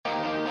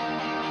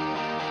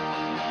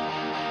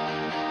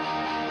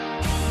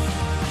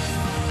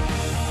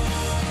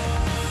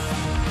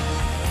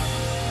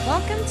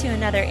Welcome to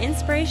another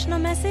inspirational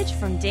message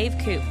from Dave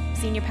Koop,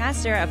 Senior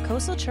Pastor of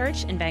Coastal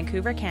Church in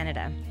Vancouver,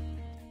 Canada.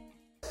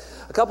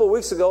 A couple of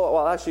weeks ago,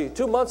 well actually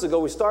 2 months ago,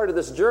 we started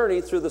this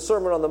journey through the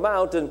Sermon on the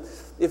Mount, and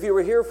if you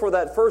were here for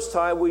that first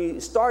time,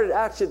 we started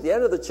actually at the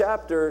end of the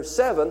chapter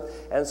 7,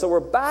 and so we're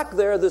back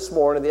there this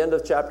morning, the end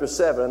of chapter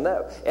 7, and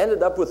that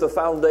ended up with the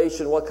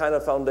foundation. What kind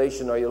of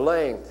foundation are you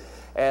laying?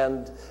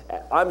 And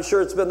I'm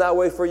sure it's been that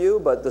way for you,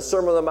 but the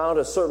Sermon on the Mount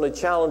has certainly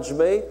challenged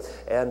me,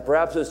 and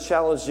perhaps it's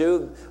challenged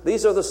you.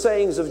 These are the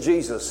sayings of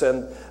Jesus,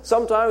 and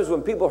sometimes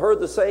when people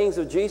heard the sayings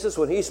of Jesus,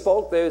 when he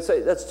spoke, they would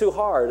say, that's too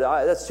hard,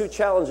 that's too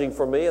challenging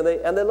for me, and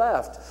they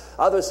left.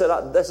 Others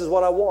said, this is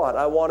what I want.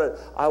 I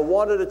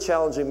wanted a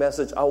challenging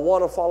message. I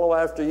want to follow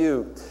after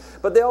you.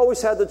 But they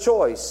always had the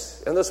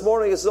choice, and this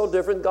morning it's no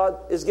different. God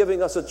is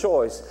giving us a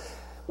choice.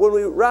 When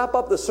we wrap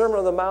up the Sermon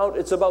on the Mount,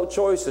 it's about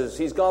choices.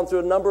 He's gone through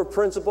a number of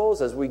principles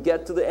as we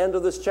get to the end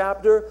of this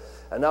chapter,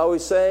 and now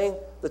he's saying,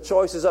 the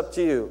choice is up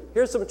to you.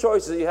 Here's some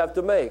choices that you have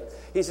to make.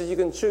 He says you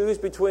can choose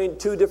between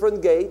two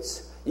different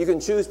gates, you can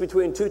choose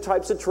between two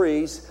types of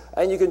trees,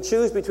 and you can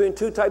choose between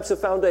two types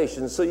of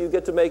foundations. So you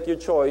get to make your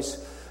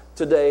choice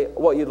today,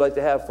 what you'd like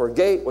to have for a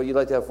gate, what you'd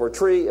like to have for a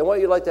tree, and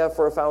what you'd like to have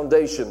for a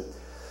foundation.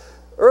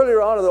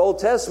 Earlier on in the Old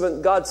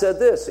Testament, God said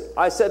this,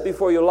 I set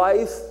before you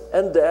life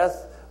and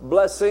death,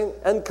 blessing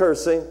and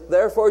cursing.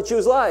 Therefore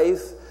choose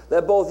life,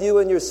 that both you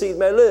and your seed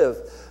may live.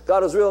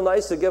 God is real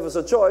nice to give us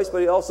a choice,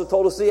 but he also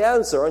told us the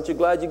answer. Aren't you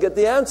glad you get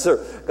the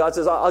answer? God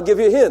says, I'll give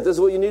you a hint. This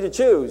is what you need to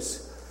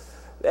choose.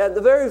 And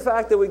the very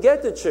fact that we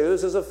get to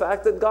choose is a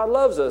fact that God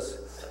loves us.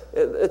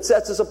 It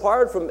sets us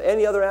apart from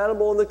any other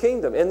animal in the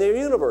kingdom, in the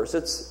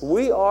universe.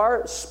 We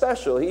are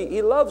special.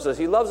 He loves us.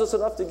 He loves us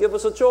enough to give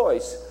us a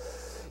choice.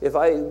 If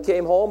I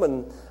came home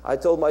and I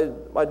told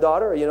my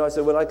daughter, I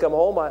said, when I come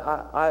home,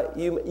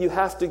 you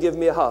have to give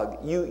me a hug.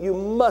 You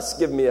must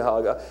give me a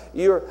hug.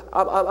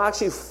 I'm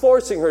actually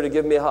forcing her to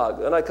give me a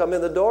hug. And I come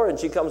in the door and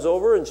she comes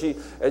over and she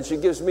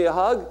gives me a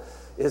hug.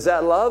 Is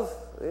that love?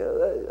 Yeah,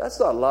 that's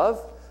not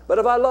love. But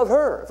if I love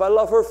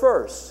her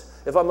first,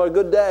 if I'm a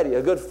good daddy,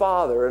 a good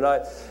father, and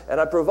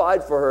I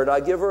provide for her, and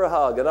I give her a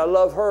hug, and I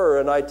love her,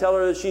 and I tell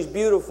her that she's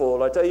beautiful,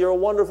 and I tell her you're a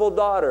wonderful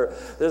daughter.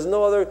 There's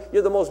no other,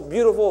 you're the most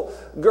beautiful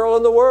girl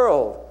in the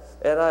world.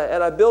 And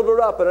I build her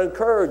up and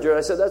encourage her.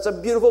 I said, that's a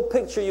beautiful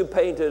picture you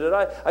painted. And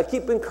I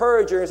keep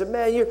encouraging her. I said,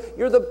 man,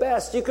 you're the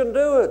best. You can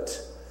do it.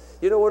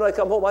 When I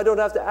come home, I don't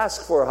have to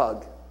ask for a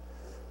hug.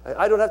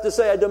 I don't have to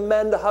say, I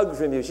demand a hug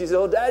from you. She said,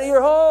 oh, Daddy,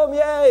 you're home.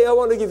 Yay, I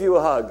want to give you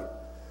a hug.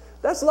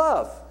 That's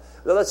love.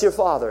 Now, that's your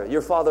father.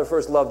 Your father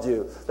first loved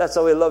you. That's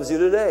how he loves you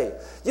today.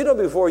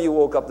 Before you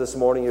woke up this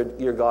morning,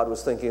 your God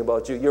was thinking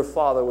about you. Your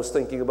father was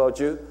thinking about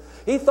you.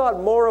 He thought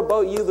more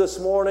about you this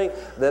morning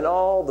than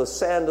all the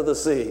sand of the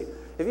sea.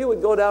 If you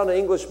would go down to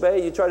English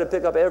Bay, you try to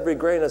pick up every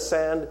grain of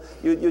sand,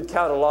 you'd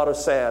count a lot of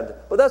sand.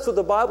 But that's what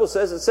the Bible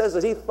says. It says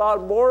that he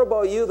thought more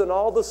about you than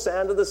all the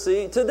sand of the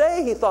sea.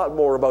 Today, he thought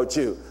more about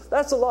you.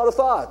 That's a lot of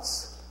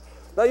thoughts.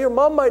 Now, your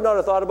mom might not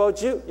have thought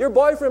about you. Your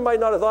boyfriend might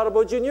not have thought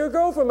about you. And your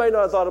girlfriend might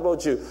not have thought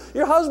about you.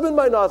 Your husband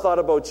might not have thought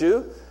about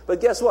you. But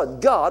guess what?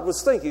 God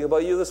was thinking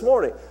about you this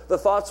morning. The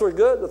thoughts were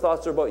good. The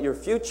thoughts are about your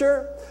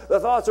future. The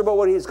thoughts are about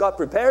what he's got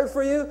prepared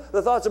for you.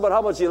 The thoughts about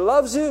how much he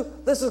loves you.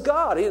 This is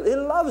God. He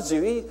loves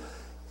you.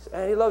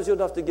 And he loves you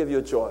enough to give you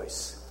a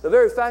choice. The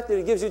very fact that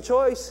he gives you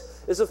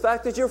choice is the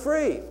fact that you're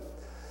free.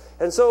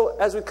 And so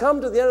as we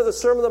come to the end of the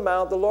Sermon on the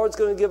Mount, the Lord's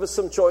going to give us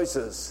some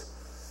choices.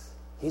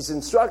 He's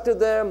instructed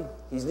them.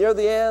 He's near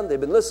the end. They've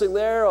been listening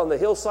there on the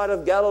hillside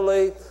of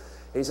Galilee.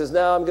 He says,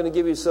 now I'm going to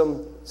give you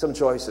some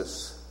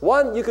choices.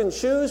 One, you can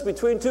choose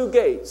between two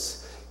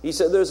gates. He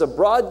said there's a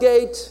broad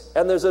gate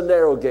and there's a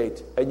narrow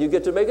gate. And you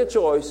get to make a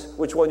choice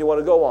which one you want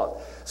to go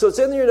on. So it's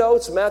in your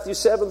notes, Matthew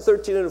 7,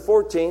 13 and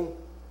 14.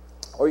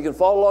 Or you can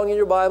follow along in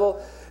your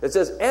Bible. It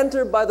says,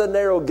 enter by the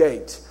narrow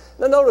gate.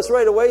 Now notice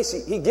right away,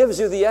 he gives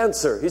you the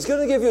answer. He's going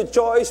to give you a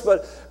choice,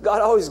 but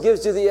God always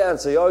gives you the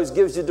answer. He always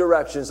gives you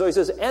direction. So he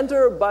says,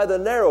 enter by the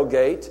narrow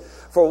gate,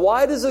 for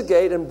wide is the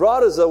gate and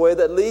broad is the way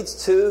that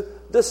leads to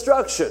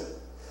destruction.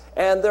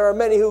 And there are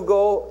many who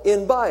go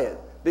in by it.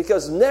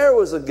 Because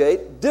narrow is the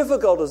gate,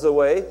 difficult is the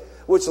way,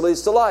 which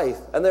leads to life.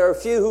 And there are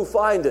few who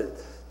find it.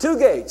 Two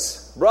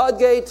gates, broad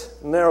gate,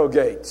 narrow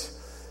gate.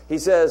 He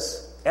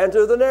says,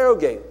 enter the narrow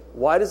gate.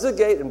 Wide is the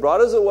gate and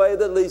broad is the way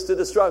that leads to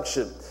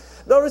destruction.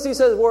 Notice he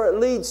says where it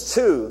leads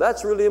to.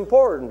 That's really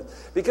important.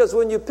 Because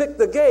when you pick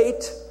the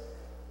gate,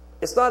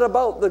 it's not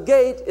about the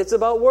gate, it's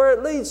about where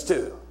it leads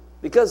to.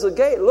 Because the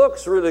gate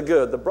looks really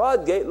good. The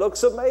broad gate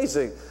looks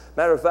amazing.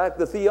 Matter of fact,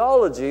 the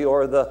theology,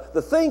 or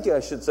the thinking, I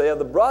should say, of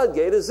the broad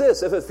gate is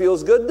this. If it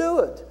feels good, do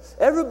it.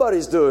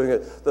 Everybody's doing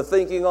it. The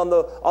thinking on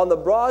the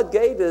broad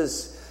gate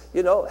is,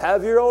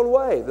 have your own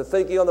way. The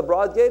thinking on the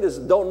broad gate is,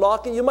 don't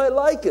knock it, you might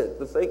like it.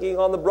 The thinking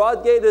on the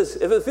broad gate is,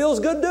 if it feels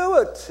good, do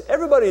it.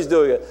 Everybody's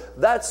doing it.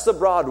 That's the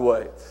broad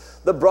way.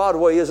 The broad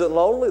way isn't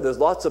lonely. There's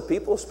lots of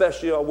people,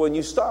 especially when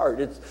you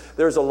start.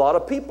 There's a lot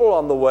of people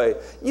on the way.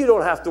 You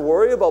don't have to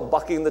worry about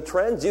bucking the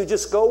trends. You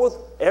just go with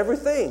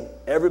everything.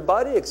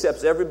 Everybody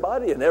accepts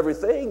everybody and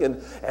everything.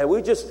 And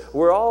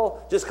we're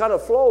all just kind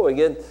of flowing.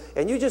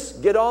 And you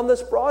just get on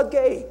this broad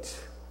gate.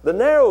 The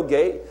narrow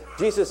gate,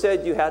 Jesus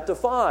said you had to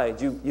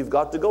find. You've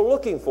got to go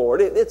looking for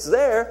it. It's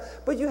there,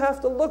 but you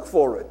have to look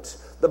for it.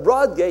 The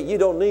broad gate, you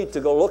don't need to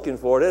go looking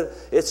for it.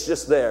 It's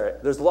just there.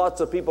 There's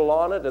lots of people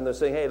on it, and they're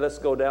saying, hey, let's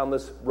go down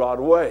this broad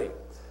way.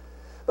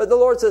 But the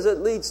Lord says it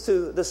leads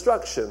to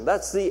destruction.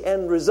 That's the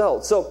end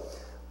result. So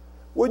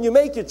when you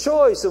make your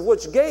choice of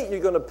which gate you're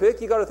going to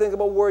pick, you've got to think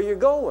about where you're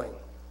going.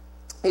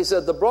 He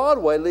said the broad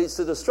way leads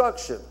to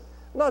destruction.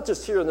 Not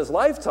just here in this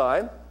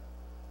lifetime,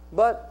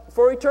 but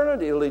for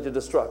eternity it'll lead to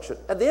destruction.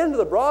 At the end of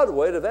the broad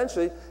way, it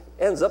eventually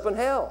ends up in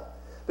hell.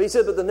 But he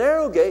said, but the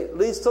narrow gate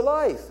leads to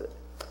life.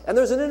 And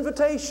there's an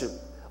invitation.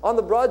 On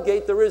the broad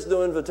gate, there is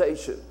no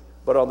invitation.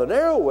 But on the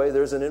narrow way,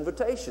 there's an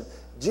invitation.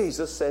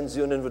 Jesus sends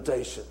you an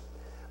invitation.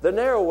 The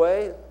narrow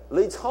way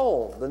leads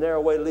home. The narrow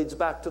way leads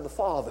back to the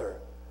Father.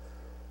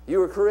 You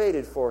were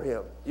created for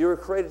Him. You were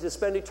created to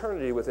spend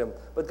eternity with Him.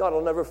 But God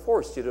will never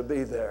force you to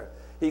be there.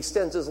 He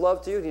extends His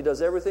love to you, and He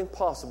does everything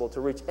possible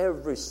to reach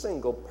every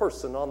single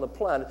person on the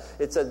planet.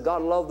 It said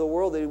God loved the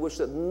world, that He wished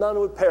that none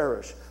would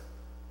perish,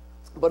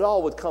 but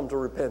all would come to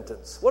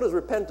repentance. What does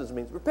repentance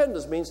mean?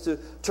 Repentance means to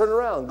turn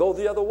around, go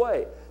the other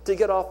way, to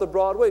get off the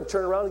broad way,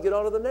 turn around and get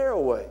onto the narrow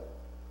way.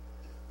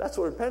 That's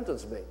what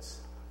repentance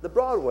means. The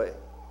broad way,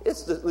 it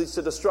leads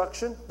to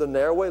destruction. The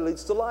narrow way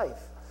leads to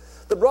life.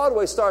 The broad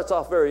way starts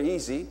off very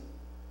easy.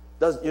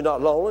 You're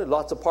not lonely.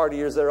 Lots of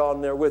partiers there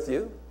on there with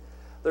you.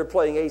 They're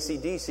playing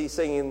AC/DC,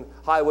 singing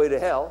Highway to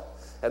Hell,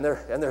 and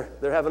they're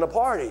having a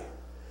party.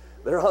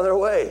 They're on their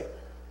way.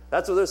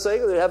 That's what they're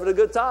saying. They're having a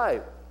good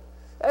time.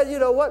 And you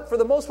know what? For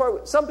the most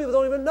part, some people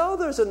don't even know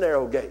there's a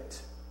narrow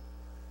gate.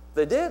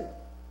 They did.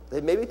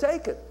 They may be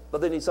taken. But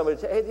they need somebody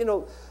to hey,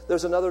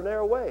 there's another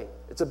narrow way.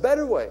 It's a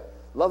better way.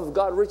 Love of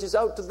God reaches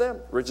out to them,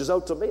 reaches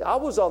out to me. I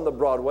was on the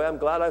broad way. I'm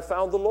glad I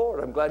found the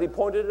Lord. I'm glad He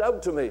pointed it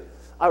out to me.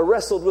 I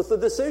wrestled with the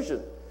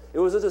decision. It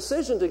was a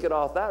decision to get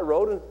off that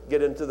road and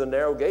get into the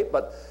narrow gate,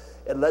 but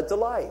it led to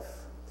life.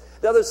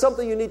 Now, there's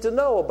something you need to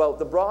know about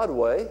the broad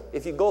way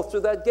if you go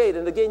through that gate.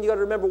 And again, you got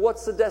to remember,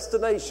 what's the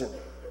destination?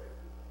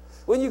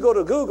 When you go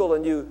to Google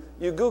and you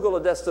Google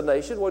a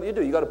destination, what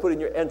do? You got to put in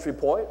your entry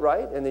point,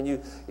 right? And then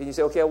you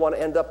say, okay, I want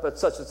to end up at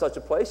such and such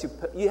a place.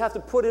 You have to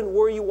put in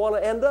where you want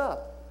to end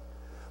up.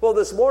 Well,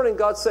 this morning,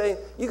 God's saying,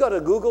 you got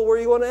to Google where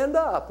you want to end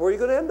up. Where are you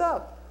going to end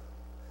up?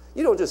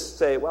 You don't just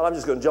say, well, I'm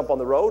just going to jump on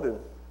the road and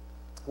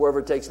wherever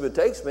it takes me, it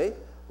takes me.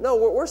 No,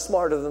 we're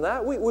smarter than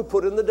that. We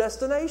put in the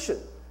destination.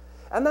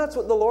 And that's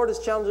what the Lord is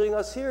challenging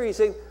us here. He's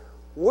saying,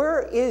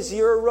 where is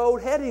your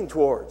road heading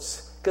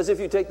towards? Because if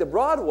you take the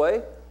broad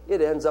way,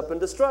 it ends up in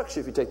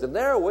destruction. If you take the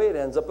narrow way, it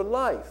ends up in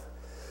life.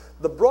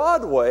 The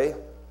broad way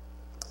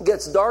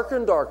gets darker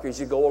and darker as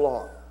you go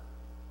along.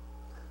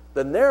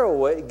 The narrow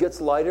way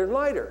gets lighter and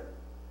lighter.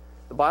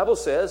 The Bible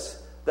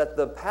says that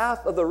the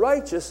path of the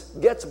righteous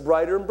gets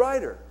brighter and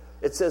brighter.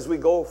 It says we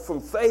go from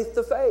faith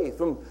to faith,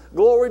 from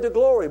glory to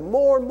glory,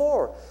 more and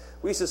more.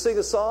 We used to sing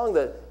a song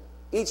that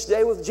each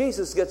day with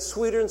Jesus gets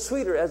sweeter and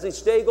sweeter. As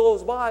each day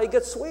goes by, it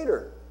gets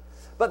sweeter.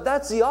 But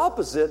that's the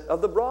opposite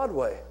of the broad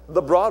way.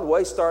 The broad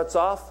way starts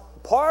off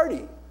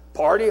party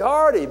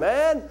hardy,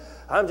 man.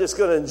 I'm just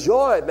going to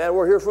enjoy it, man.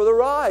 We're here for the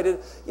ride. And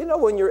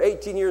when you're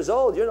 18 years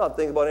old, you're not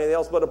thinking about anything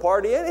else but a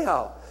party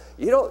anyhow.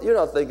 You're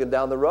not thinking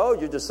down the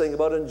road. You're just thinking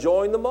about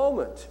enjoying the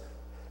moment.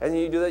 And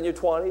you do that in your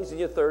 20s and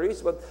your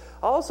 30s. But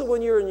also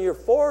when you're in your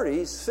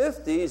 40s,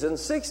 50s, and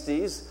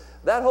 60s,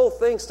 that whole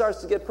thing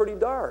starts to get pretty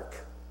dark.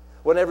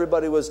 When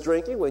everybody was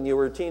drinking, when you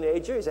were a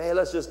teenager, you say, hey,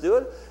 let's just do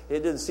it. It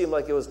didn't seem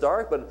like it was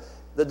dark, but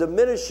the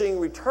diminishing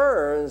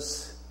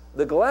returns,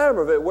 the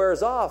glamour of it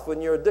wears off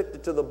when you're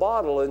addicted to the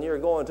bottle and you're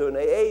going to an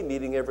AA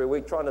meeting every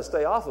week trying to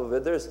stay off of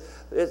it.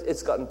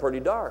 It's gotten pretty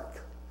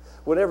dark.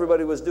 When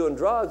everybody was doing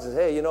drugs, and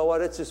hey, you know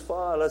what, it's just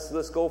fun,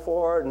 let's go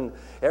for it, and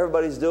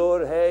everybody's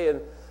doing it, hey,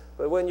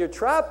 but when you're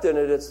trapped in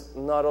it, it's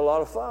not a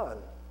lot of fun.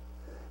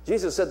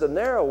 Jesus said the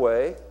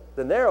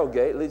narrow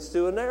gate leads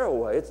to a narrow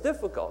way. It's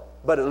difficult,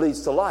 but it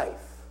leads to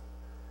life.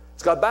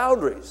 It's got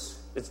boundaries.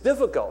 It's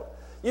difficult.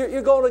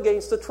 You're going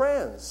against the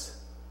trends.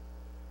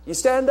 You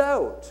stand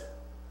out.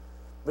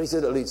 But he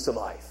said it leads to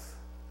life.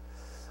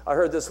 I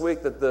heard this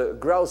week that the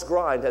grouse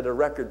grind had a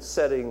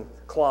record-setting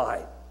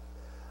climb.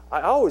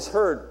 I always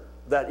heard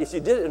that if you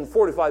did it in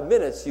 45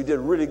 minutes, you did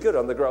really good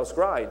on the grouse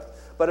grind.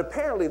 But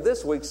apparently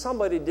this week,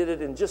 somebody did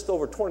it in just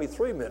over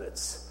 23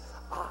 minutes.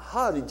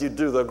 How did you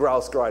do the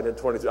grouse grind in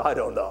 23? I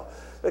don't know.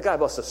 The guy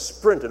must have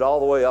sprinted all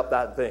the way up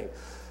that thing.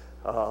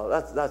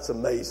 That's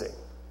amazing.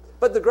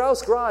 But the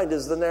grouse grind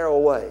is the narrow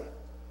way.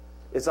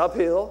 It's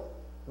uphill,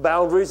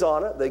 boundaries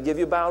on it. They give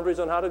you boundaries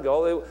on how to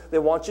go. They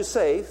want you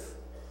safe,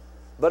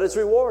 but it's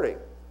rewarding.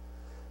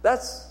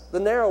 That's the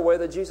narrow way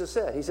that Jesus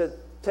said. He said,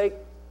 take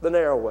the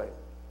narrow way.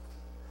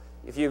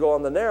 If you go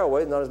on the narrow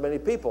way, not as many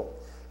people.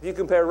 If you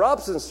compare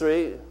Robson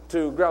Street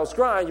to Grouse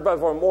Grind, you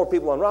probably find more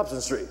people on Robson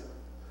Street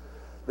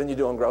than you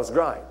do on Grouse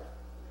Grind.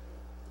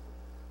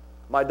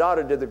 My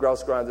daughter did the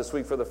Grouse Grind this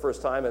week for the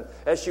first time, and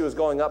as she was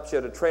going up, she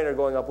had a trainer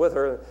going up with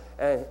her,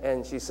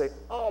 and she said,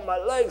 "Oh, my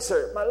legs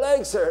hurt,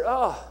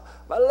 oh,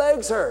 my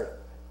legs hurt."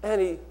 And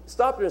he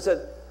stopped her and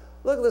said,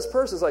 "Look at this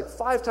person's like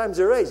 5 times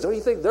their age. Don't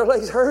you think their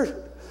legs hurt?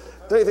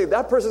 Don't you think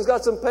that person's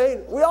got some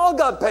pain? We all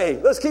got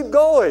pain. Let's keep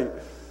going."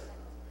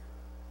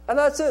 And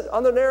that's it,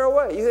 on the narrow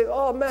way. You think,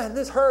 "Oh, man,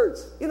 this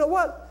hurts." You know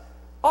what?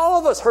 All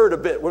of us hurt a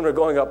bit when we're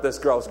going up this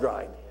Grouse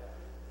Grind.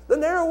 The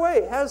narrow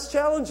way has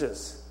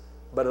challenges,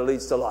 but it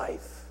leads to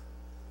life.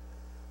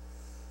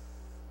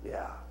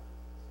 Yeah,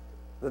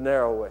 the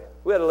narrow way.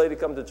 We had a lady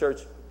come to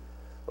church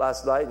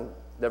last night and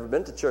never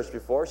been to church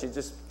before.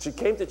 She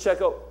came to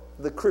check out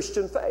the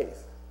Christian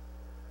faith.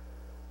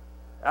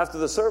 After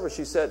the service,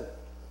 she said,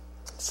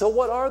 "So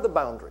what are the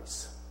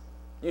boundaries?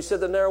 You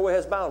said the narrow way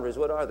has boundaries.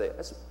 What are they?"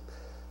 I said,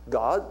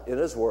 "God, in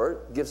His Word,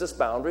 gives us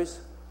boundaries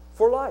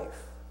for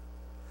life."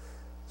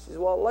 She said,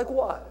 "Well, like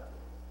what?"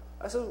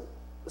 I said,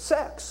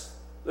 "Sex.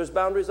 There's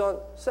boundaries on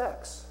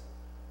sex.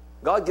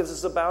 God gives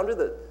us a boundary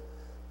that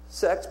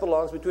sex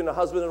belongs between a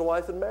husband and a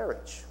wife in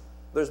marriage.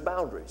 There's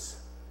boundaries.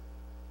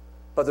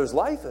 But there's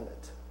life in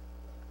it."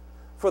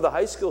 For the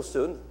high school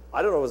student,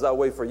 I don't know if it was that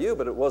way for you,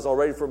 but it was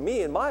already for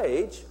me in my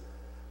age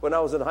when I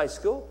was in high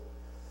school.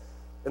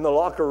 In the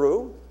locker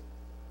room,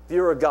 if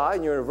you're a guy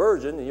and you're a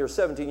virgin and you're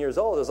 17 years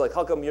old, it's like,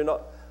 how come you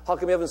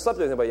haven't slept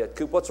with anybody yet?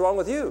 Koop, what's wrong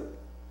with you?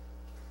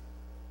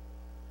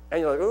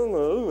 And you're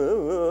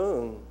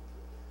like,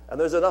 and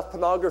there's enough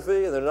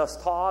pornography and there's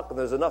enough talk and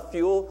there's enough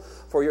fuel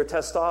for your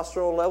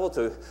testosterone level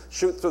to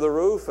shoot through the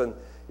roof. And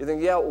you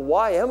think, yeah,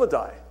 why haven't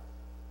I?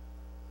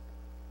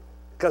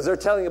 Because they're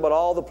telling you about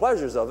all the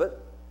pleasures of it.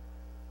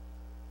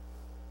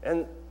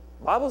 And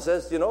the Bible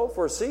says,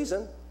 for a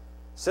season,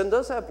 sin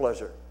does have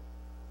pleasure.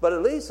 But it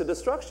leads to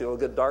destruction. It'll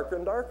get darker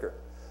and darker.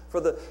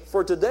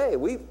 For today,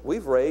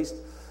 we've raised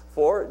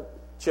 4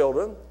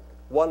 children,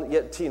 1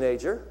 yet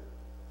teenager.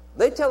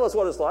 They tell us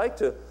what it's like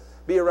to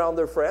be around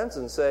their friends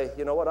and say,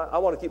 "You know what, I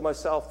want to keep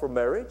myself for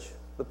marriage,"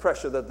 the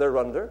pressure that they're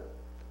under.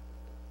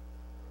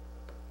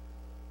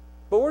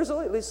 But where does it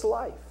lead? It leads to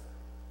life.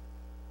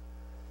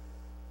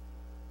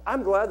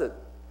 I'm glad that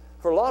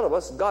for a lot of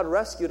us, God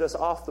rescued us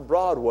off the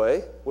broad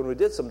way when we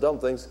did some dumb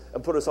things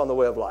and put us on the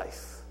way of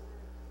life.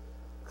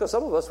 Because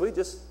some of us, we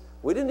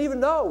didn't even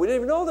know. We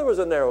didn't even know there was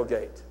a narrow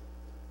gate.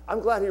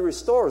 I'm glad He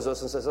restores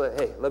us and says,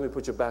 "Hey, let me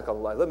put you back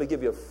on life. Let me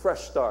give you a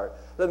fresh start.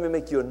 Let me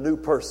make you a new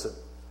person.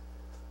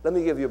 Let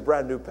me give you a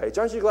brand new page."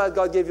 Aren't you glad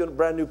God gave you a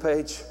brand new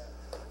page?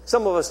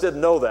 Some of us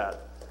didn't know that.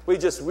 We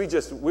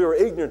were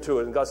ignorant to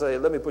it, and God said, "Hey,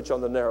 let me put you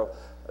on the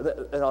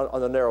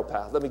narrow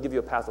path. Let me give you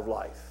a path of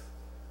life."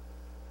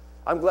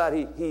 I'm glad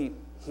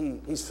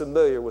He's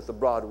familiar with the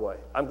broad way.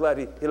 I'm glad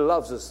He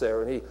loves us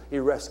there, and He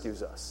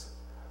rescues us.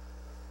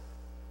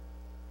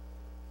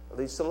 It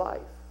leads to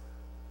life.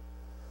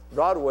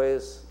 Broadway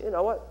is, you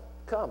know what?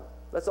 Come,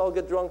 let's all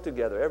get drunk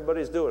together.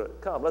 Everybody's doing it.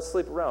 Come, let's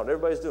sleep around.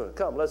 Everybody's doing it.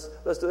 Come, let's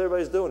do.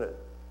 Everybody's doing it.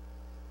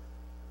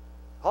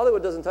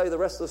 Hollywood doesn't tell you the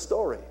rest of the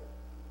story.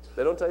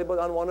 They don't tell you about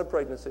unwanted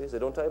pregnancies. They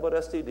don't tell you about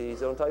STDs.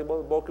 They don't tell you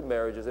about broken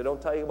marriages. They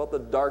don't tell you about the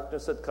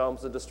darkness that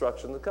comes, the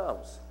destruction that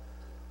comes.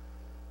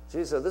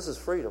 Jesus said, "This is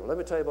freedom. Let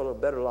me tell you about a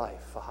better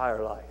life, a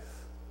higher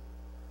life."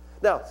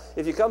 Now,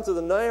 if you come to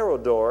the narrow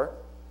door,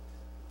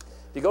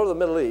 if you go to the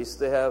Middle East,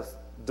 they have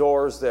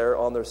doors there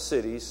on their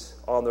cities,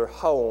 on their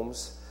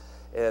homes,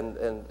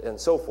 and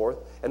so forth.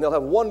 And they'll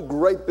have one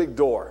great big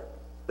door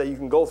that you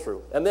can go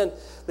through. And then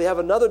they have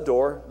another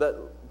door that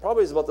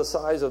probably is about the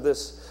size of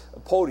this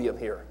podium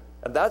here.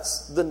 And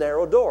that's the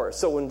narrow door.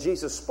 So when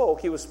Jesus spoke,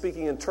 He was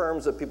speaking in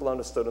terms that people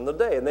understood in the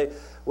day. And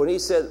when He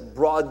said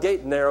broad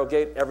gate, narrow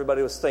gate,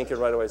 everybody was thinking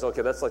right away,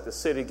 okay, that's like the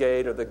city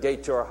gate or the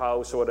gate to our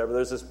house or whatever.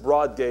 There's this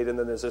broad gate and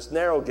then there's this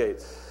narrow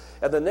gate.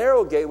 And the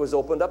narrow gate was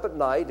opened up at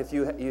night if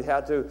you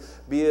had to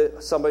be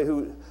somebody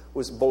who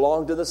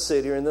belonged to the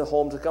city or in the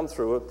home to come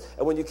through it.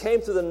 And when you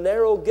came to the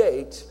narrow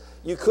gate,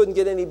 you couldn't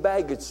get any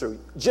baggage through.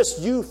 Just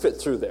you fit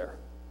through there.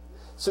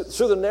 So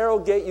through the narrow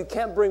gate, you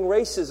can't bring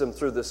racism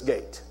through this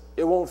gate.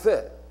 It won't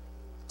fit.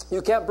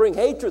 You can't bring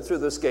hatred through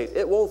this gate.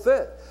 It won't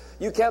fit.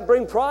 You can't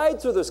bring pride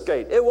through this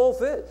gate. It won't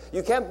fit.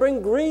 You can't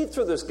bring greed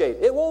through this gate.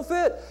 It won't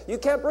fit. You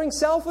can't bring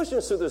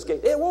selfishness through this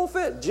gate. It won't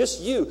fit.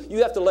 Just you.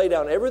 You have to lay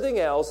down everything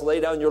else,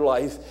 lay down your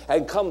life,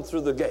 and come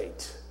through the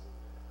gate.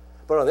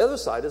 But on the other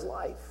side is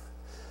life.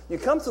 You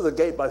come through the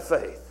gate by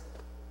faith.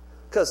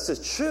 Because to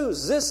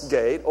choose this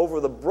gate over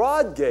the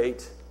broad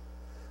gate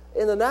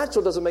in the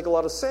natural doesn't make a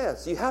lot of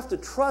sense. You have to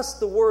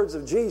trust the words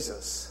of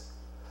Jesus.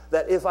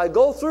 That if I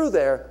go through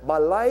there, my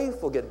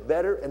life will get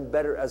better and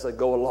better as I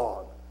go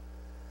along.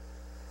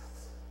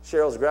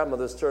 Cheryl's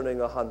grandmother's turning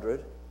 100.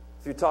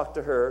 If you talk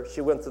to her,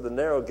 she went through the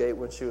narrow gate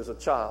when she was a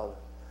child.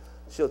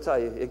 She'll tell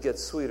you it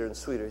gets sweeter and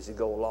sweeter as you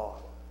go along.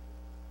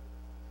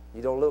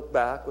 You don't look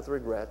back with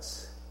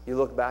regrets. You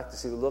look back to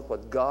see, look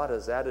what God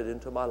has added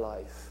into my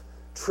life.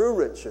 True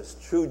riches,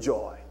 true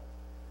joy.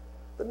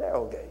 The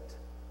narrow gate.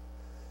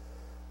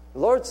 The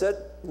Lord said,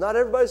 not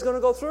everybody's going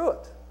to go through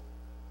it.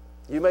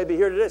 You may be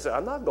here today and say,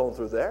 I'm not going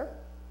through there.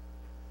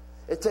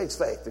 It takes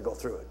faith to go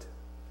through it.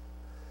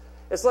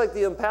 It's like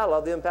the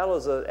impala. The impala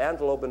is an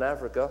antelope in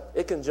Africa.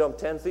 It can jump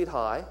 10 feet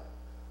high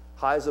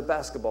as a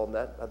basketball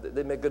net.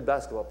 They make good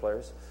basketball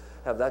players,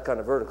 have that kind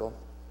of vertical.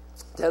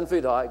 10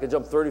 feet high. It can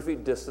jump 30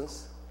 feet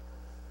distance.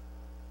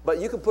 But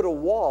you can put a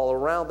wall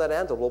around that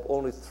antelope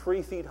only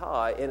 3 feet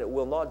high, and it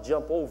will not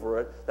jump over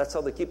it. That's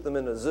how they keep them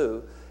in a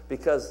zoo,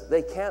 because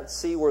they can't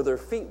see where their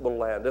feet will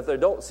land. If they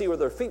don't see where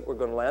their feet were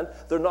going to land,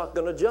 they're not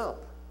going to jump.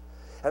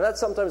 And that's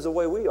sometimes the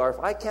way we are. If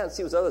I can't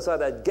see what's on the other side of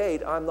that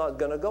gate, I'm not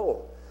going to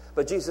go.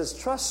 But Jesus,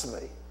 trust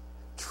me.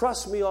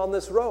 Trust me on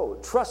this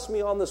road. Trust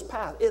me on this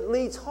path. It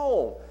leads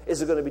home.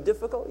 Is it going to be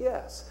difficult?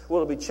 Yes.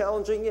 Will it be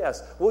challenging?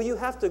 Yes. Will you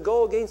have to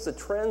go against the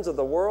trends of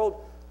the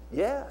world?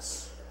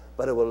 Yes.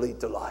 But it will lead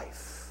to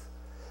life.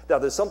 Now,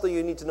 there's something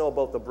you need to know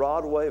about the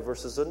broad way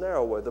versus the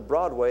narrow way. The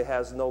broad way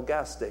has no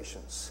gas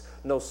stations,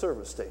 no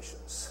service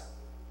stations.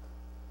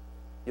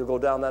 You'll go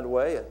down that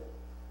way and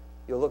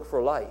you'll look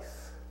for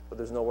life, but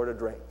there's nowhere to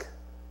drink.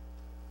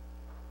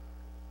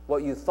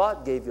 What you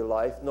thought gave you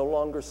life no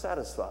longer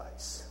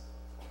satisfies.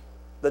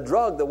 The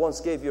drug that once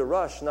gave you a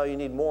rush, now you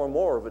need more and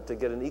more of it to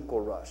get an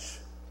equal rush.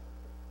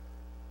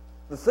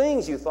 The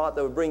things you thought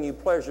that would bring you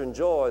pleasure and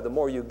joy, the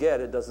more you get,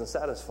 it doesn't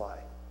satisfy.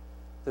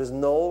 There's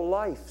no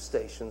life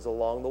stations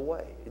along the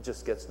way. It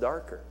just gets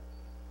darker.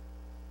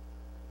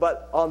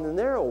 But on the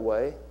narrow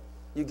way,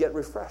 you get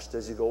refreshed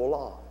as you go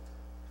along.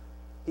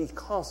 He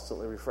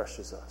constantly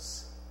refreshes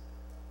us.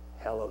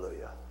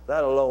 Hallelujah.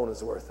 That alone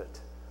is worth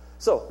it.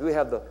 So, we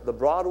have the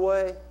broad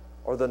way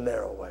or the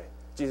narrow way.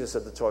 Jesus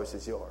said the choice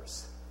is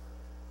yours.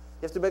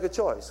 You have to make a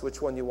choice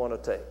which one you want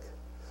to take.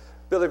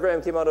 Billy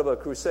Graham came out of a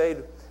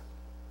crusade,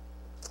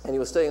 and he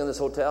was staying in this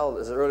hotel.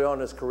 This is early on in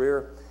his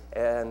career,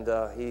 and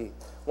he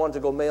wanted to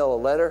go mail a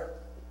letter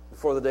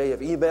before the day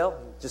of email.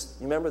 Just,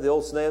 you remember the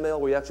old snail mail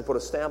where you actually put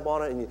a stamp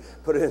on it and you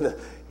put it in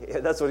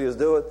the... That's what he was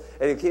doing.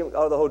 And he came out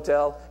of the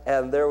hotel,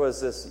 and there was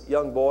this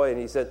young boy,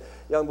 and he said,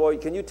 young boy,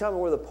 can you tell me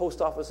where the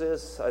post office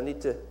is? I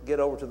need to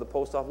get over to the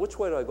post office. Which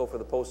way do I go for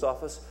the post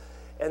office?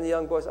 And the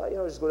young boy said,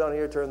 just go down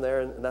here, turn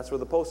there, and that's where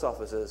the post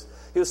office is.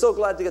 He was so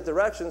glad to get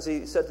directions,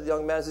 he said to the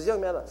young man, he says,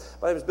 young man,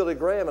 my name is Billy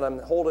Graham, and I'm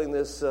holding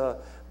this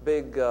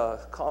big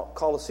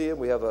coliseum.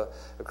 We have a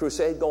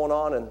crusade going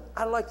on, and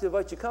I'd like to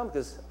invite you to come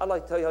because I'd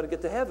like to tell you how to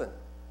get to heaven.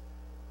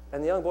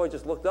 And the young boy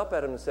just looked up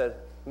at him and said,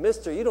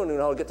 Mister, you don't even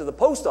know how to get to the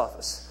post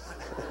office.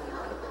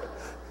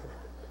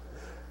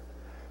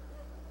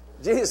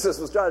 Jesus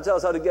was trying to tell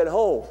us how to get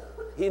home.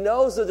 He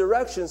knows the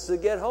directions to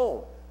get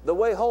home. The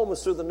way home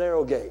is through the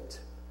narrow gate.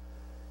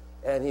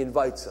 And he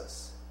invites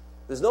us.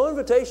 There's no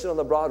invitation on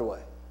the broad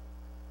way.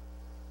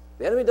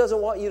 The enemy doesn't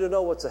want you to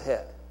know what's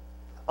ahead.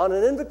 On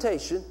an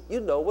invitation, you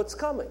know what's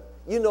coming.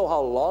 You know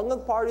how long the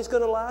party's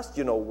going to last.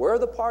 You know where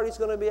the party's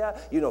going to be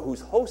at. You know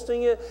who's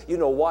hosting it. You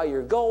know why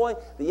you're going.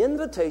 The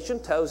invitation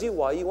tells you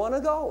why you want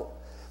to go.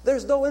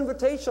 There's no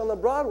invitation on the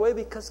Broadway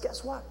because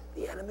guess what?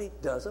 The enemy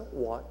doesn't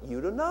want you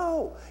to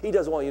know. He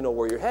doesn't want you to know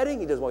where you're heading.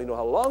 He doesn't want you to know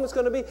how long it's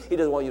going to be. He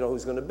doesn't want you to know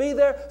who's going to be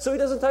there. So he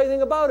doesn't tell you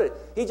anything about it.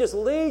 He just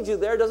leads you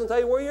there, doesn't tell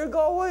you where you're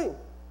going.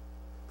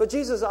 But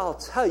Jesus, I'll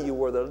tell you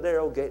where the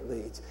narrow gate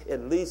leads.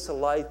 It leads to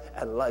life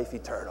and life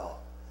eternal.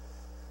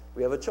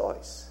 We have a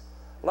choice.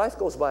 Life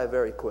goes by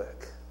very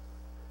quick.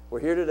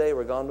 We're here today,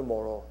 we're gone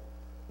tomorrow.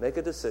 Make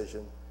a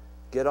decision.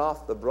 Get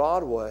off the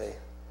broad way.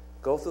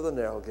 Go through the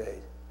narrow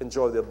gate.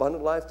 Enjoy the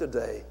abundant life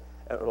today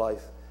and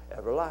life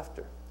ever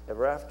after.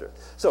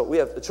 So we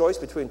have a choice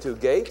between two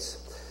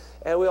gates,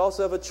 and we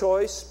also have a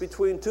choice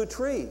between two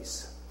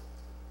trees.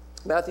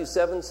 Matthew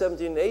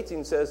 7:17 and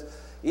 18 says,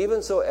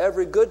 even so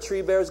every good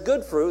tree bears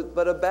good fruit,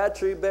 but a bad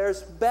tree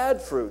bears bad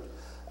fruit.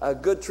 A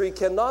good tree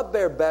cannot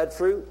bear bad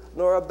fruit,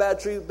 nor a bad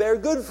tree bear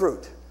good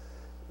fruit.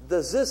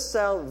 Does this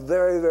sound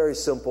very, very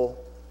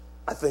simple?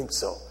 I think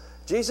so.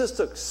 Jesus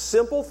took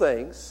simple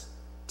things,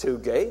 two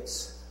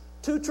gates,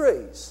 two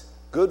trees,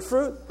 good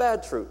fruit,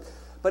 bad fruit.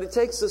 But he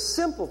takes the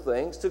simple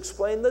things to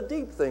explain the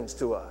deep things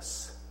to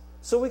us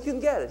so we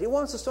can get it. He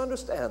wants us to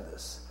understand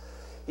this.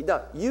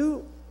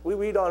 We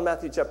read on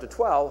Matthew chapter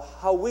 12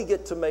 how we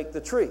get to make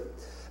the tree.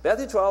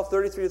 Matthew 12,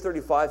 33 to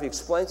 35, he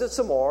explains it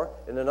some more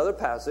in another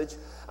passage.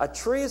 A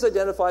tree is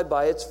identified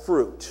by its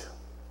fruit.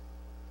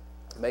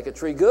 Make a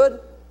tree good,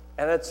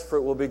 and its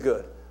fruit will be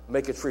good.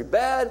 Make a tree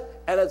bad,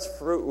 and its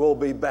fruit will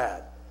be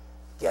bad.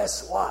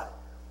 Guess what?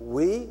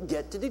 We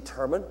get to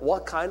determine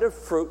what kind of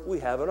fruit we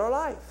have in our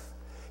life.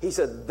 He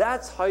said,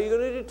 that's how you're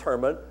going to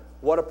determine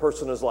what a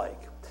person is like.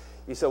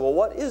 You said, well,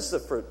 what is the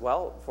fruit?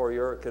 Well, for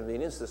your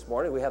convenience this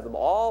morning, we have them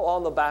all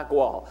on the back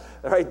wall,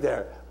 right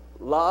there.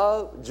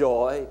 Love,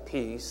 joy,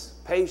 peace,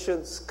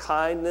 patience,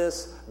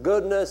 kindness,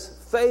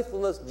 goodness,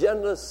 faithfulness,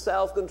 gentleness,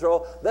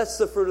 self-control. That's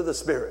the fruit of the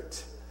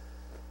Spirit.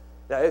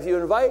 Now, if you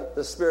invite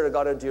the Spirit of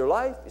God into your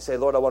life, you say,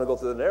 Lord, I want to go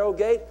through the narrow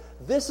gate,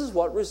 this is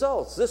what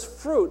results. This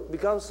fruit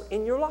becomes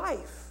in your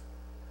life.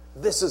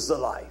 This is the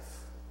life.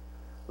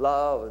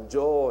 Love and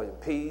joy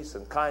and peace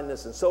and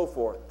kindness and so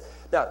forth.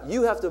 Now,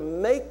 you have to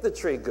make the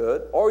tree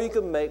good or you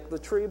can make the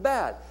tree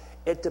bad.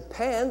 It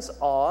depends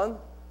on,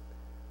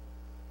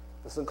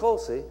 listen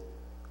closely,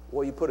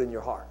 what you put in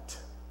your heart.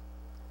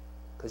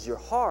 Because your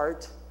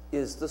heart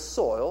is the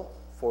soil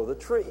for the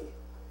tree.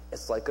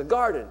 It's like a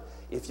garden.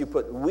 If you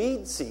put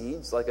weed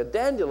seeds, like a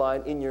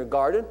dandelion, in your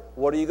garden,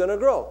 what are you going to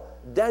grow?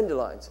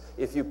 Dandelions.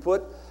 If you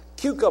put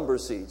cucumber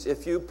seeds,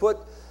 if you put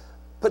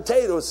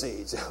potato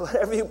seeds,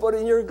 whatever you put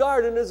in your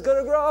garden is going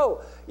to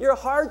grow. Your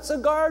heart's a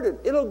garden.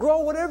 It'll grow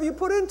whatever you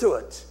put into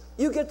it.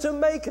 You get to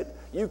make it.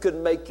 You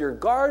can make your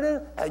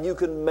garden and you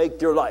can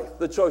make your life.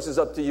 The choice is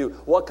up to you.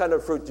 What kind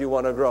of fruit do you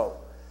want to grow?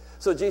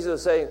 So Jesus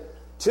is saying,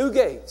 2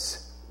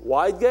 gates.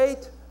 Wide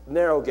gate,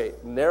 narrow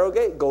gate. Narrow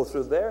gate, go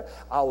through there.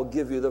 I will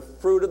give you the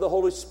fruit of the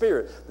Holy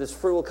Spirit. This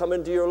fruit will come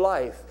into your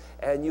life,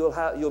 and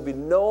you'll be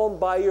known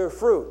by your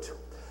fruit.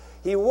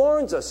 He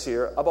warns us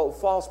here about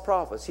false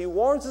prophets. He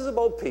warns us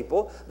about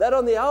people that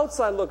on the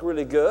outside look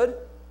really good,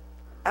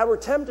 and we're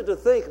tempted to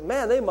think,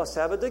 man, they must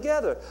have it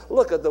together.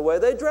 Look at the way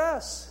they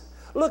dress.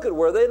 Look at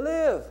where they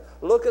live.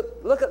 Look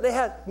at they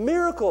had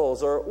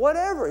miracles or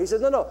whatever. He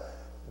said, no.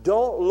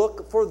 Don't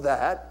look for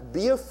that.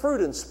 Be a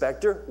fruit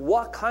inspector.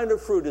 What kind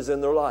of fruit is in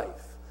their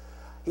life?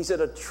 He said,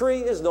 a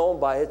tree is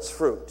known by its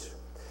fruit.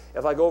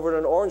 If I go over to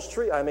an orange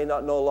tree, I may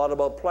not know a lot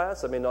about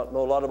plants. I may not know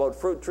a lot about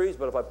fruit trees,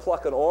 but if I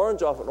pluck an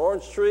orange off an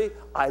orange tree,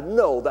 I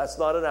know that's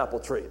not an apple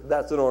tree.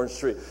 That's an orange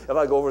tree. If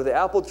I go over to the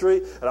apple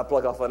tree and I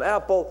pluck off an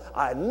apple,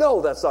 I know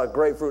that's not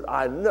grapefruit.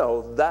 I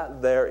know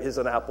that there is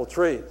an apple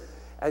tree.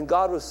 And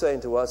God was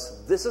saying to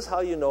us, this is how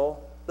you know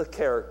the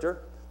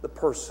character, the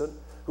person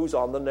who's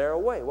on the narrow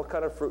way. What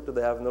kind of fruit do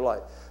they have in their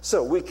life?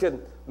 So we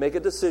can make a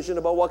decision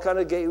about what kind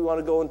of gate we want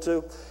to go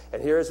into.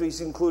 And here, as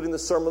he's including the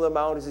Sermon on the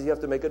Mount, he says you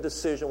have to make a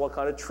decision what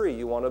kind of tree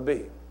you want to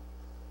be.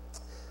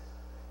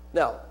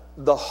 Now,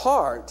 the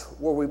heart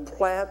where we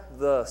plant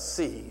the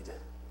seed.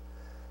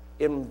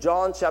 In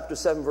John chapter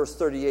 7, verse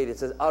 38, it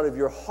says, out of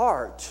your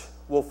heart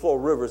will flow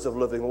rivers of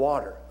living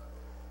water.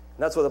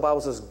 And that's what the Bible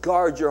says,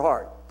 guard your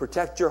heart.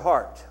 Protect your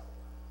heart.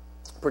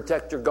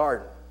 Protect your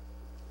garden.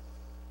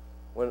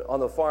 When on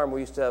the farm, we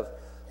used to have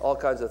all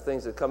kinds of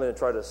things that come in and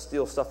try to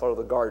steal stuff out of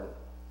the garden.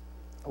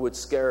 Would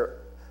scare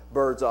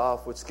birds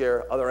off, would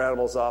scare other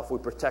animals off. We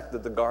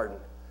protected the garden.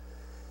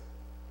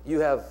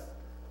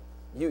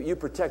 You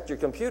protect your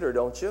computer,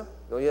 don't you?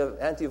 Don't you have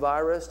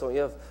antivirus? Don't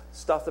you have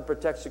stuff that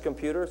protects your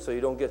computer so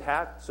you don't get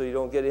hacked, so you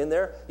don't get in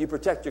there? You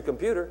protect your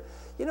computer.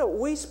 You know,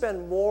 we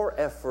spend more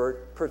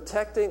effort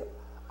protecting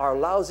our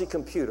lousy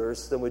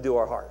computers than we do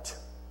our heart.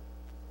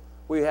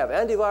 We have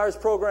antivirus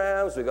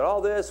programs, we got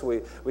all this,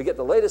 we get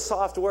the latest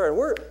software,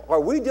 and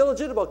are we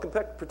diligent about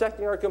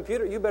protecting our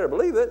computer? You better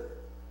believe it,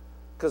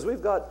 because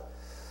we've got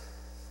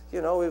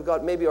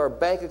maybe our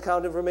bank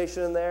account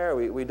information in there,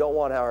 we don't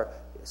want our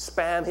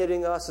spam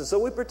hitting us, and so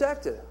we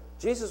protect it.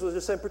 Jesus was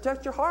just saying,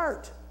 protect your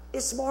heart.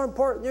 It's more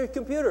important than your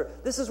computer.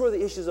 This is where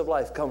the issues of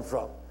life come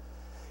from.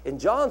 In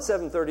John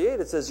 7:38,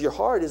 it says, your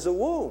heart is a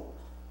womb.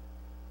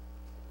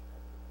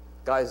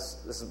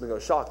 Guys, this is going to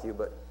shock you,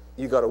 but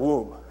you got a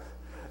womb.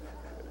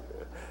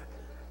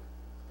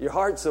 Your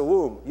heart's a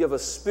womb. You have a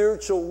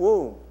spiritual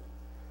womb.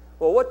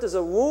 Well, what does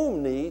a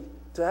womb need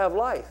to have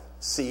life?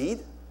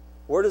 Seed.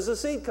 Where does the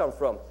seed come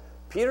from?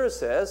 Peter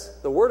says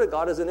the Word of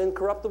God is an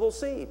incorruptible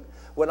seed.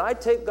 When I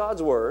take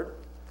God's Word,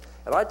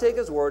 and I take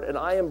His Word, and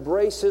I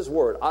embrace His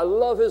Word, I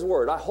love His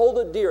Word, I hold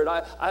it dear, and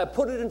I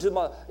put it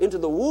into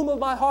the womb of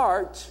my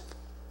heart,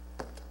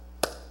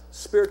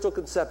 spiritual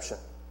conception.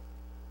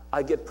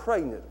 I get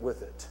pregnant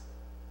with it.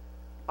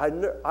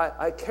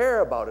 I care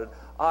about it.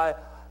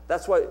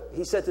 That's why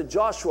he said to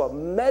Joshua,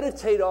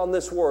 meditate on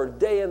this word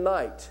day and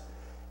night.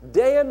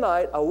 Day and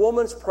night, a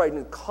woman's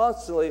pregnant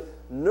constantly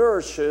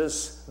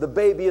nourishes the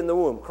baby in the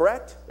womb,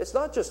 correct? It's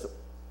not just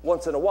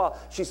once in a while.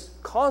 She's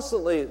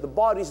constantly, the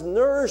body's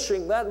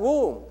nourishing that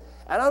womb.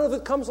 And out of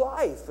it comes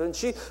life. And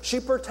she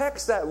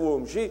protects that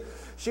womb.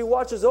 She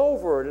watches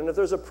over it. And if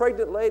there's a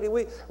pregnant lady,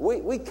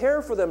 we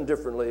care for them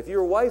differently. If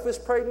your wife is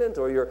pregnant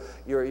or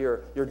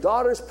your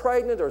daughter's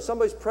pregnant or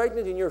somebody's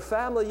pregnant in your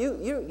family,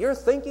 you're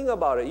thinking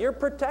about it. You're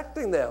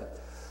protecting them.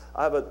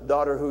 I have a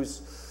daughter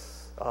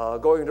who's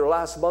going into her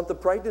last month of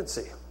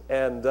pregnancy.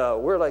 And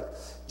we're like,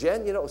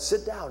 Jen,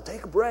 sit down,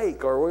 take a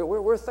break. Or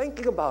we're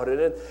thinking about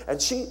it.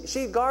 And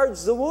she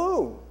guards the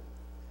womb.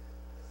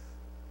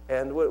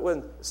 And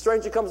when a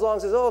stranger comes along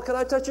and says, oh, can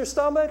I touch your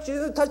stomach? She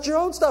says, touch your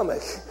own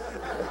stomach.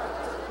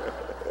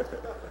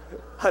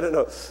 I don't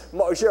know.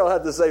 Cheryl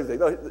had the same thing.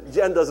 No,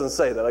 Jen doesn't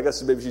say that. I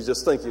guess maybe she's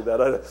just thinking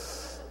that.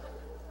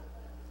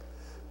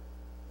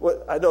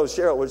 I know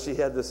Cheryl,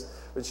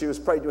 when she was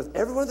pregnant with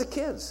every one of the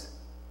kids.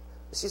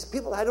 She said,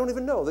 people I don't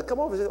even know. They come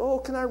over and say, oh,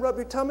 can I rub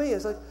your tummy?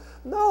 It's like,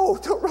 no,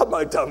 don't rub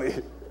my tummy.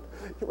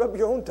 You rub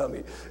your own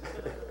tummy.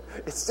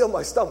 It's still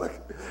my stomach.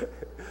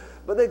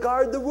 But they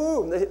guard the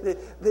womb.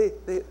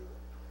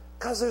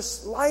 Because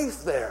there's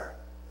life there.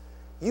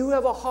 You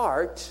have a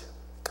heart.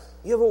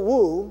 You have a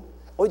womb.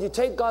 When you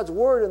take God's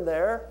word in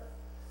there,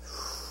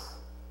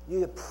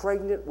 you get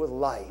pregnant with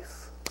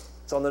life.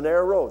 It's on the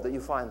narrow road that you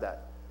find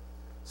that.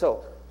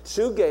 So,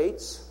 2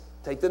 gates.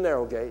 Take the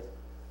narrow gate.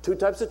 2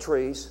 types of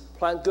trees.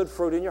 Plant good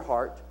fruit in your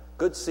heart.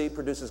 good seed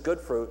produces good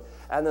fruit.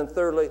 And then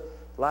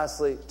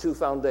lastly, 2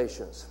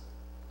 foundations.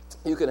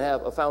 You can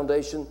have a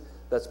foundation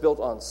that's built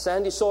on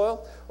sandy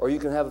soil, or you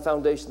can have a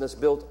foundation that's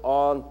built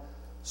on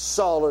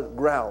solid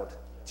ground.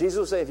 Jesus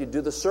will say, if you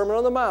do the Sermon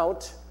on the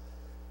Mount,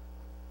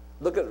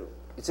 look at,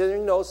 it's in your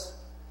notes,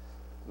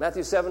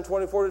 Matthew 7,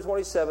 24 to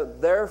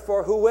 27,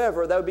 therefore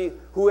whoever, that would be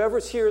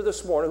whoever's here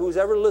this morning, who's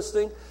ever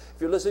listening, if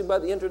you're listening by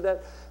the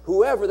internet,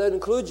 whoever, that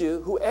includes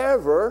you,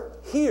 whoever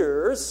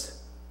hears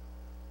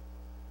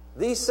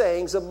these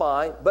sayings of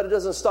mine, but it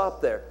doesn't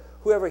stop there.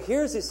 Whoever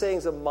hears these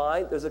sayings of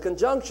mine, there's a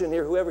conjunction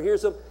here, whoever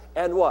hears them,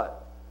 and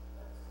what?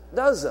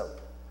 Does them.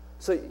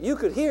 So you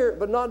could hear,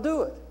 but not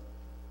do it.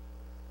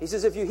 He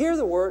says, if you hear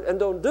the word and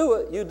don't do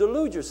it, you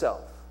delude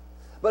yourself.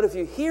 But if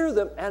you hear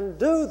them and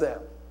do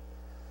them,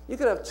 you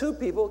could have 2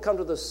 people come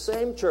to the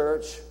same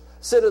church,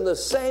 sit in the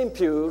same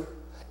pew,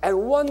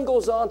 and one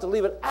goes on to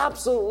leave an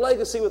absolute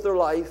legacy with their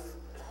life,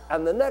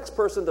 and the next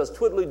person does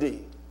twiddly-dee.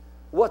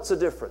 What's the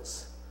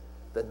difference?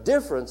 The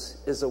difference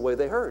is the way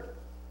they heard.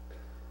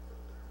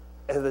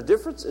 And the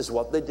difference is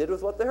what they did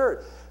with what they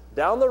heard.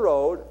 Down the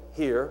road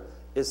here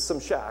is some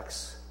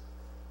shacks,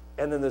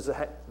 and then there's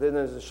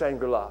a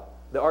Shangri-La.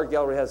 The art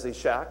gallery has these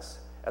shacks,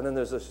 and then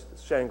there's a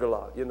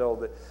Shangri-La. You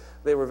know,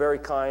 they were very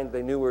kind.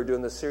 They knew we were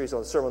doing this series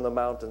on the Sermon on the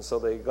Mount, and so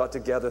they got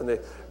together and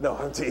no,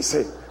 I'm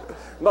teasing.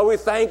 But we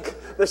thank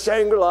the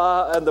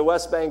Shangri-La and the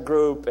West Bank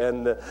group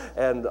and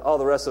all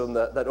the rest of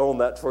them that own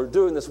that for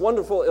doing this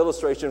wonderful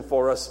illustration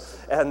for us.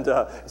 And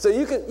so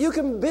you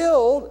can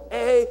build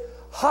a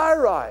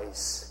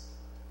high-rise.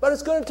 But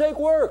it's going to take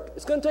work.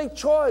 It's going to take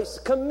choice,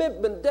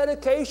 commitment,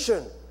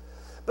 dedication.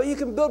 But you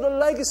can build a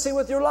legacy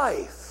with your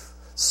life.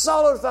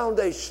 Solid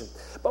foundation.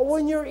 But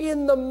when you're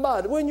in the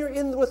mud, when you're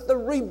in with the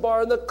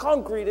rebar and the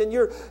concrete, and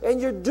you're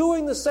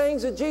doing the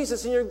sayings of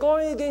Jesus, and you're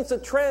going against the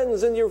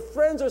trends, and your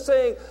friends are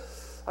saying,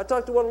 I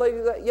talked to one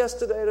lady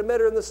yesterday, and I met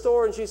her in the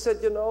store, and she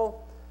said, you know,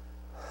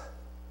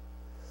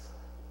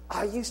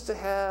 I used to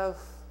have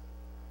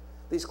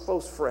these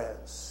close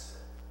friends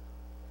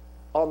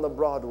on the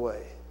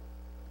Broadway.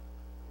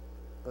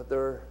 But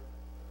they're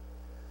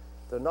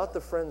not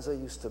the friends they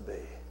used to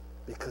be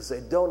because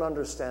they don't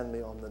understand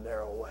me on the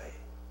narrow way.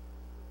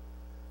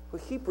 We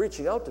keep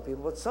reaching out to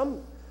people, but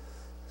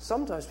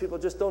sometimes people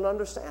just don't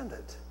understand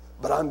it.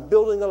 But I'm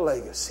building a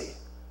legacy.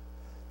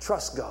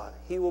 Trust God.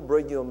 He will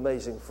bring you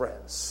amazing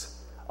friends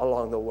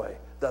along the way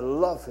that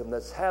love Him,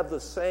 that have the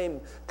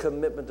same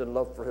commitment and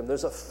love for Him.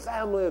 There's a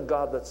family of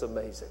God that's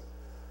amazing.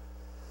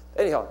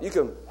 Anyhow, you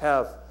can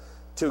have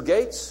 2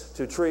 gates,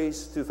 2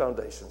 trees, 2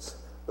 foundations.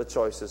 The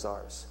choice is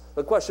ours.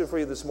 The question for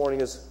you this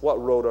morning is,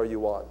 what road are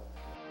you on?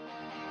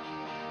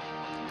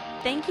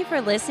 Thank you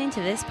for listening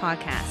to this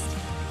podcast.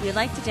 If you'd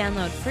like to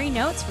download free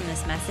notes from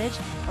this message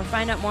or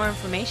find out more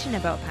information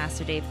about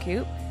Pastor Dave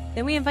Koop,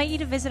 then we invite you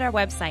to visit our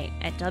website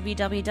at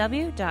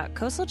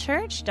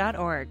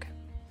www.coastalchurch.org.